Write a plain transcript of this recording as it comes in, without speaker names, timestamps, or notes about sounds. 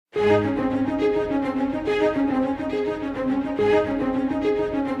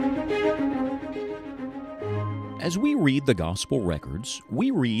As we read the gospel records,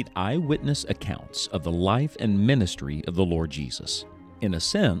 we read eyewitness accounts of the life and ministry of the Lord Jesus. In a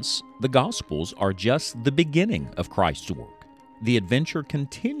sense, the Gospels are just the beginning of Christ's work. The adventure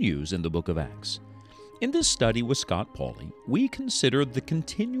continues in the book of Acts. In this study with Scott Pauley, we consider the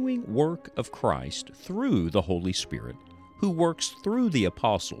continuing work of Christ through the Holy Spirit, who works through the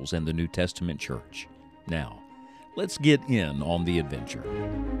apostles and the New Testament church. Now, let's get in on the adventure.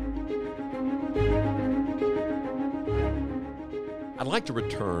 I'd like to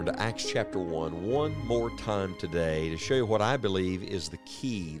return to Acts chapter 1 one more time today to show you what I believe is the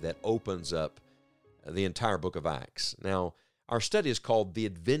key that opens up the entire book of Acts. Now, our study is called The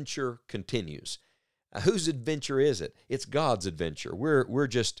Adventure Continues. Whose adventure is it? It's God's adventure. We're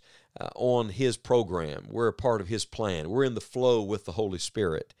just on His program. We're a part of His plan. We're in the flow with the Holy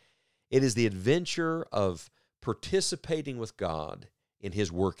Spirit. It is the adventure of participating with God in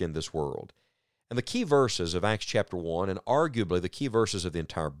His work in this world. And the key verses of Acts chapter 1, and arguably the key verses of the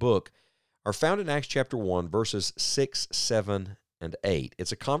entire book, are found in Acts chapter 1, verses 6, 7, and 8.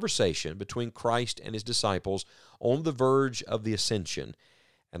 It's a conversation between Christ and His disciples on the verge of the ascension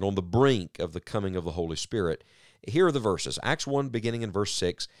and on the brink of the coming of the Holy Spirit. Here are the verses. Acts 1, beginning in verse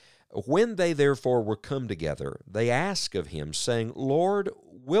 6. When they therefore were come together, they asked of Him, saying, Lord,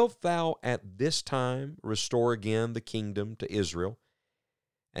 wilt Thou at this time restore again the kingdom to Israel?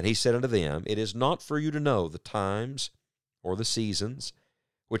 And He said unto them, It is not for you to know the times or the seasons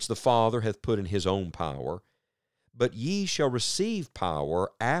which the Father hath put in His own power, but ye shall receive power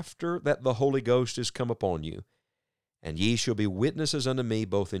after that the Holy Ghost is come upon you. And ye shall be witnesses unto me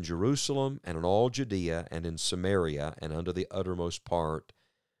both in Jerusalem and in all Judea and in Samaria and unto the uttermost part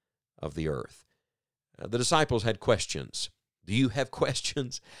of the earth. The disciples had questions. Do you have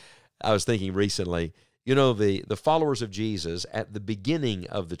questions? I was thinking recently, you know, the followers of Jesus at the beginning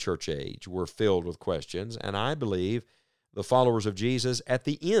of the church age were filled with questions, and I believe the followers of Jesus at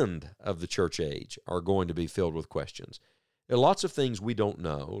the end of the church age are going to be filled with questions. There are lots of things we don't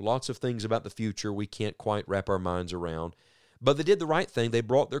know, lots of things about the future we can't quite wrap our minds around, but they did the right thing. They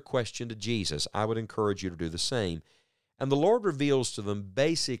brought their question to Jesus. I would encourage you to do the same. And the Lord reveals to them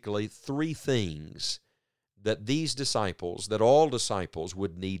basically three things that these disciples, that all disciples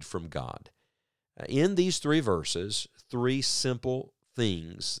would need from God. In these three verses, three simple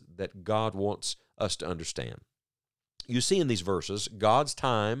things that God wants us to understand. You see in these verses God's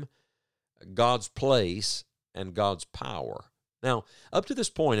time, God's place, and God's power. Now, up to this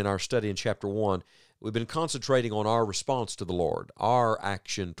point in our study in chapter 1, we've been concentrating on our response to the Lord, our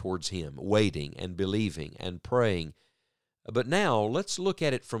action towards Him, waiting and believing and praying. But now, let's look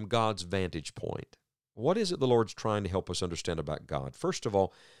at it from God's vantage point. What is it the Lord's trying to help us understand about God? First of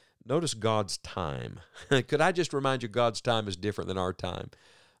all, notice God's time. Could I just remind you, God's time is different than our time?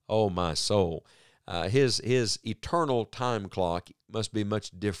 Oh, my soul. His eternal time clock must be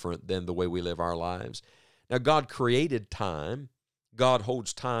much different than the way we live our lives. Now, God created time. God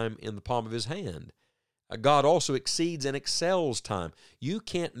holds time in the palm of His hand. God also exceeds and excels time. You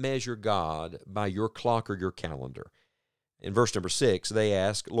can't measure God by your clock or your calendar. In verse number 6, they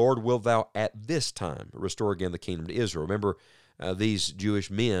ask, Lord, wilt Thou at this time restore again the kingdom to Israel? Remember, these Jewish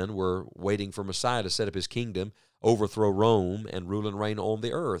men were waiting for Messiah to set up His kingdom, overthrow Rome, and rule and reign on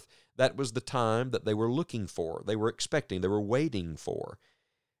the earth. That was the time that they were looking for, they were expecting, they were waiting for.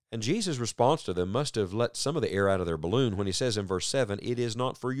 And Jesus' response to them must have let some of the air out of their balloon when He says in verse 7, It is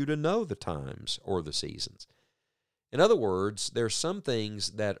not for you to know the times or the seasons. In other words, there are some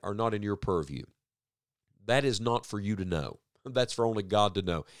things that are not in your purview. That is not for you to know. That's for only God to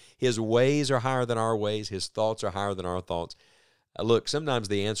know. His ways are higher than our ways. His thoughts are higher than our thoughts. Look, sometimes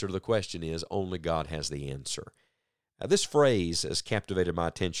the answer to the question is only God has the answer. This phrase has captivated my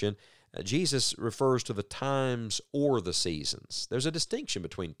attention. Jesus refers to the times or the seasons. There's a distinction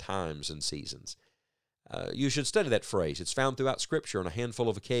between times and seasons. You should study that phrase. It's found throughout Scripture on a handful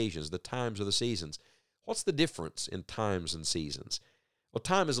of occasions, the times or the seasons. What's the difference in times and seasons? Well,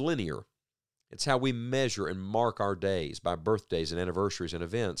 time is linear. It's how we measure and mark our days by birthdays and anniversaries and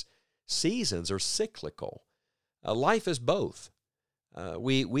events. Seasons are cyclical. Life is both.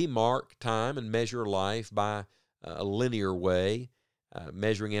 We mark time and measure life by a linear way,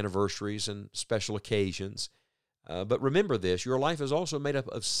 measuring anniversaries and special occasions. But remember this, your life is also made up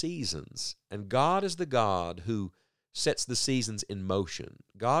of seasons, and God is the God who sets the seasons in motion.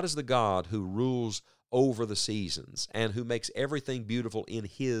 God is the God who rules over the seasons and who makes everything beautiful in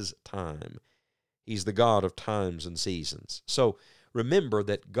His time. He's the God of times and seasons. So remember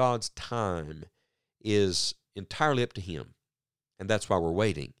that God's time is entirely up to Him, and that's why we're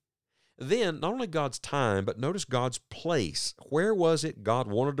waiting. Then, not only God's time, but notice God's place. Where was it God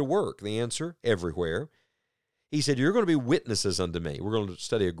wanted to work? The answer, everywhere. He said, you're going to be witnesses unto me. We're going to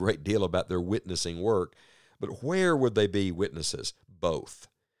study a great deal about their witnessing work. But where would they be witnesses? Both.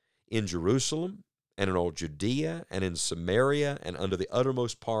 In Jerusalem and in all Judea and in Samaria and under the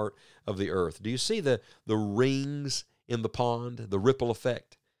uttermost part of the earth. Do you see the rings in the pond, the ripple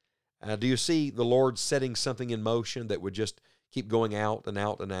effect? Do you see the Lord setting something in motion that would just keep going out and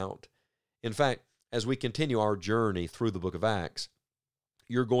out and out? In fact, as we continue our journey through the book of Acts,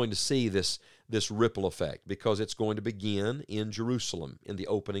 you're going to see this ripple effect because it's going to begin in Jerusalem in the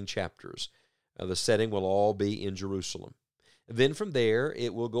opening chapters. The setting will all be in Jerusalem. Then from there,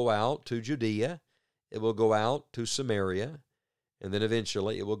 it will go out to Judea, it will go out to Samaria, and then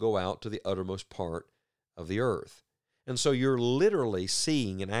eventually it will go out to the uttermost part of the earth. And so you're literally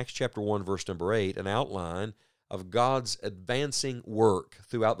seeing in Acts chapter 1, verse number 8, an outline of God's advancing work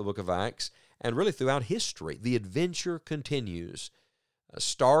throughout the book of Acts and really throughout history. The adventure continues,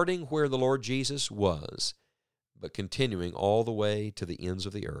 starting where the Lord Jesus was, but continuing all the way to the ends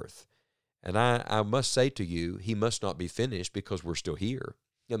of the earth. And I must say to you, he must not be finished because we're still here,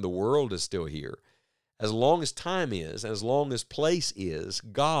 and the world is still here. As long as time is, as long as place is,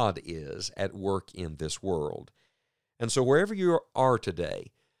 God is at work in this world. And so wherever you are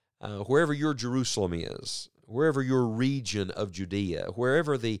today, wherever your Jerusalem is, wherever your region of Judea,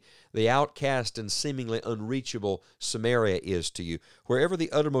 wherever the outcast and seemingly unreachable Samaria is to you, wherever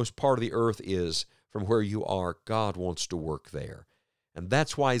the uttermost part of the earth is from where you are, God wants to work there. And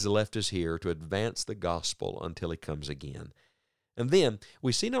that's why he's left us here to advance the gospel until he comes again. And then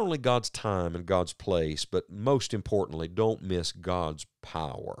we see not only God's time and God's place, but most importantly, don't miss God's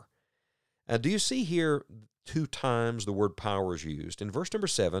power. Do you see here 2 times the word power is used? In verse number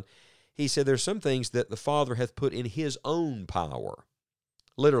 7, he said there's some things that the Father hath put in his own power.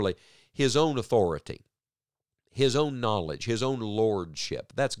 Literally, his own authority, his own knowledge, his own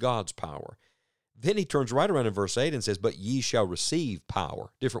lordship. That's God's power. Then he turns right around in verse 8 and says, but ye shall receive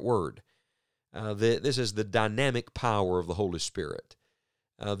power. Different word. This is the dynamic power of the Holy Spirit,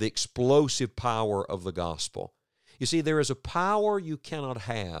 the explosive power of the gospel. You see, there is a power you cannot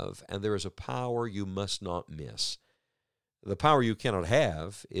have, and there is a power you must not miss. The power you cannot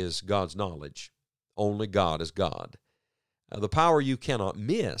have is God's knowledge. Only God is God. The power you cannot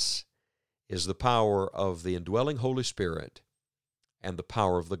miss is the power of the indwelling Holy Spirit and the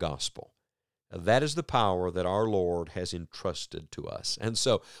power of the gospel. That is the power that our Lord has entrusted to us. And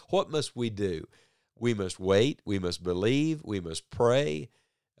so, what must we do? We must wait, we must believe, we must pray,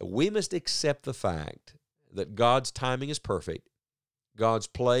 we must accept the fact that God's timing is perfect. God's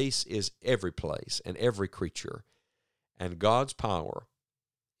place is every place and every creature. And God's power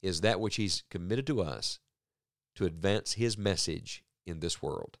is that which he's committed to us to advance his message in this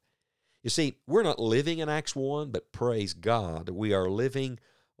world. You see, we're not living in Acts 1, but praise God, we are living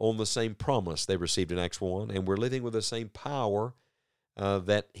on the same promise they received in Acts 1, and we're living with the same power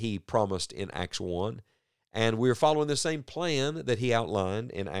that he promised in Acts 1, and we're following the same plan that he outlined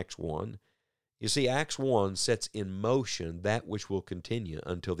in Acts 1. You see, Acts 1 sets in motion that which will continue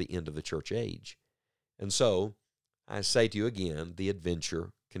until the end of the church age. And so, I say to you again, the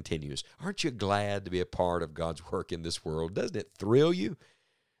adventure continues. Aren't you glad to be a part of God's work in this world? Doesn't it thrill you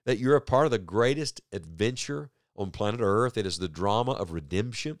that you're a part of the greatest adventure on planet Earth? It is the drama of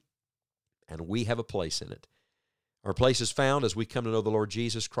redemption, and we have a place in it. Our place is found as we come to know the Lord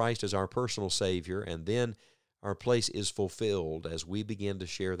Jesus Christ as our personal Savior, and then our place is fulfilled as we begin to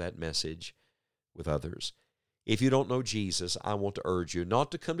share that message with others. If you don't know Jesus, I want to urge you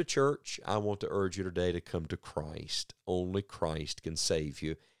not to come to church. I want to urge you today to come to Christ. Only Christ can save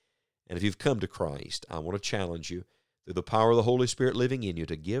you. And if you've come to Christ, I want to challenge you through the power of the Holy Spirit living in you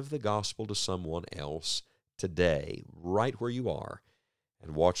to give the gospel to someone else today, right where you are,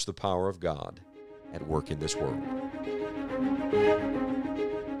 and watch the power of God at work in this world.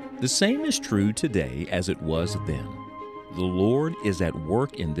 The same is true today as it was then. The Lord is at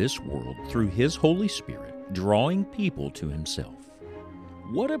work in this world through His Holy Spirit, drawing people to Himself.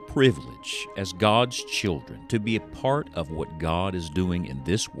 What a privilege as God's children to be a part of what God is doing in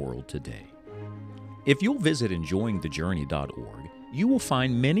this world today. If you'll visit enjoyingthejourney.org, you will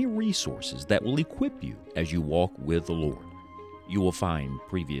find many resources that will equip you as you walk with the Lord. You will find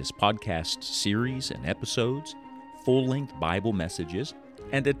previous podcast series and episodes, full-length Bible messages,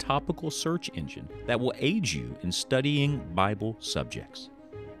 and a topical search engine that will aid you in studying Bible subjects.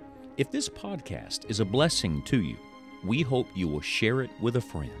 If this podcast is a blessing to you, we hope you will share it with a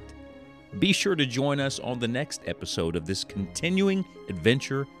friend. Be sure to join us on the next episode of this continuing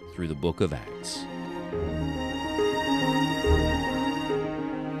adventure through the book of Acts.